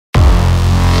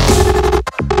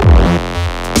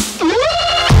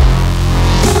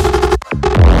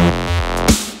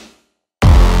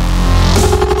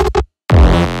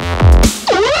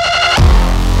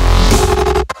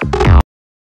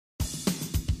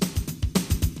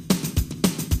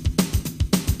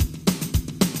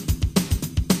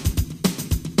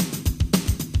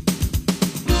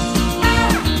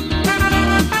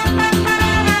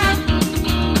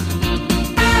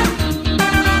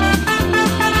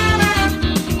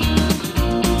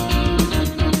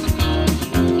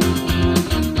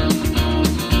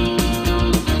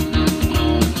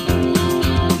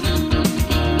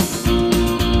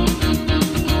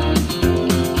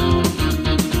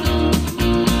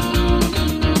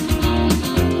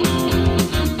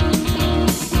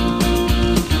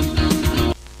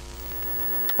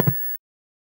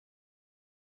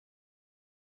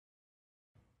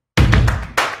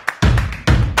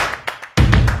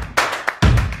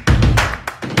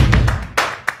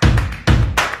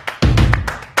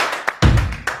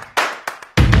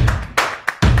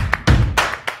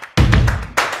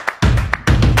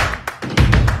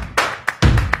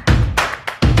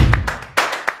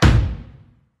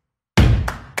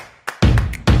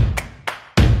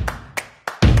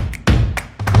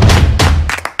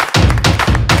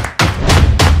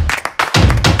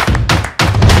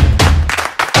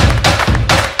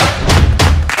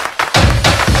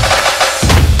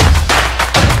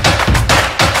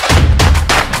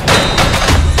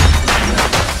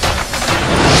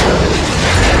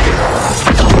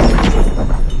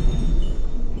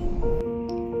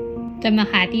The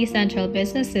Makati Central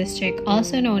Business District,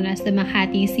 also known as the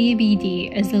Makati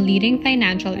CBD, is the leading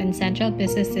financial and central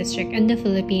business district in the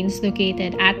Philippines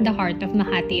located at the heart of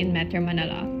Makati in Metro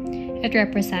Manila. It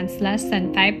represents less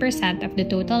than 5% of the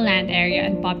total land area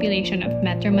and population of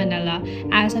Metro Manila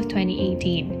as of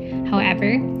 2018.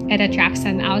 However, it attracts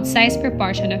an outsized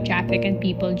proportion of traffic and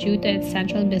people due to its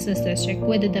central business district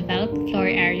with a developed floor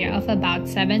area of about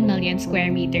 7 million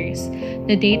square meters.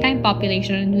 The daytime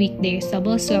population on weekdays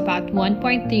doubles to about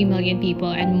 1.3 million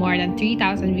people and more than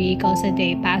 3,000 vehicles a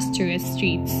day pass through its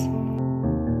streets.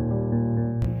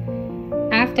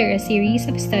 After a series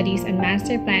of studies and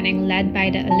master planning led by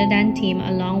the Iledan team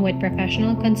along with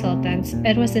professional consultants,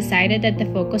 it was decided that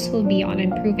the focus will be on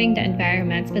improving the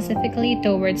environment, specifically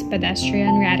towards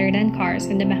pedestrian rather than cars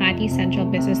in the Makati Central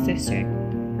Business District.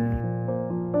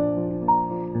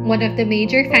 One of the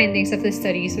major findings of the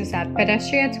studies was that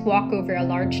pedestrians walk over a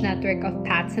large network of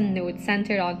paths and nodes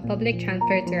centered on public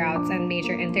transport routes and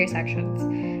major intersections.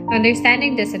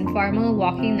 Understanding this informal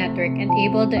walking network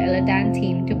enabled the Iledan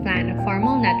team to plan a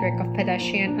formal network of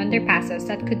pedestrian underpasses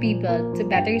that could be built to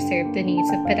better serve the needs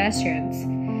of pedestrians.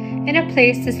 In a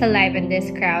place this alive and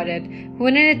this crowded,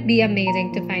 wouldn't it be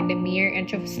amazing to find a mere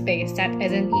inch of space that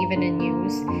isn't even in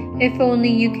use? If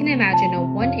only you can imagine a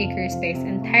 1-acre space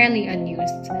entirely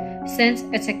unused since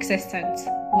its existence.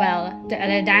 Well, the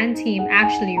Iledan team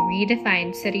actually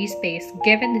redefined city space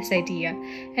given this idea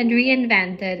and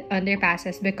reinvented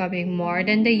underpasses becoming more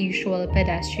than the usual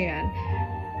pedestrian,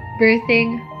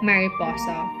 birthing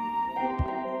Mariposa.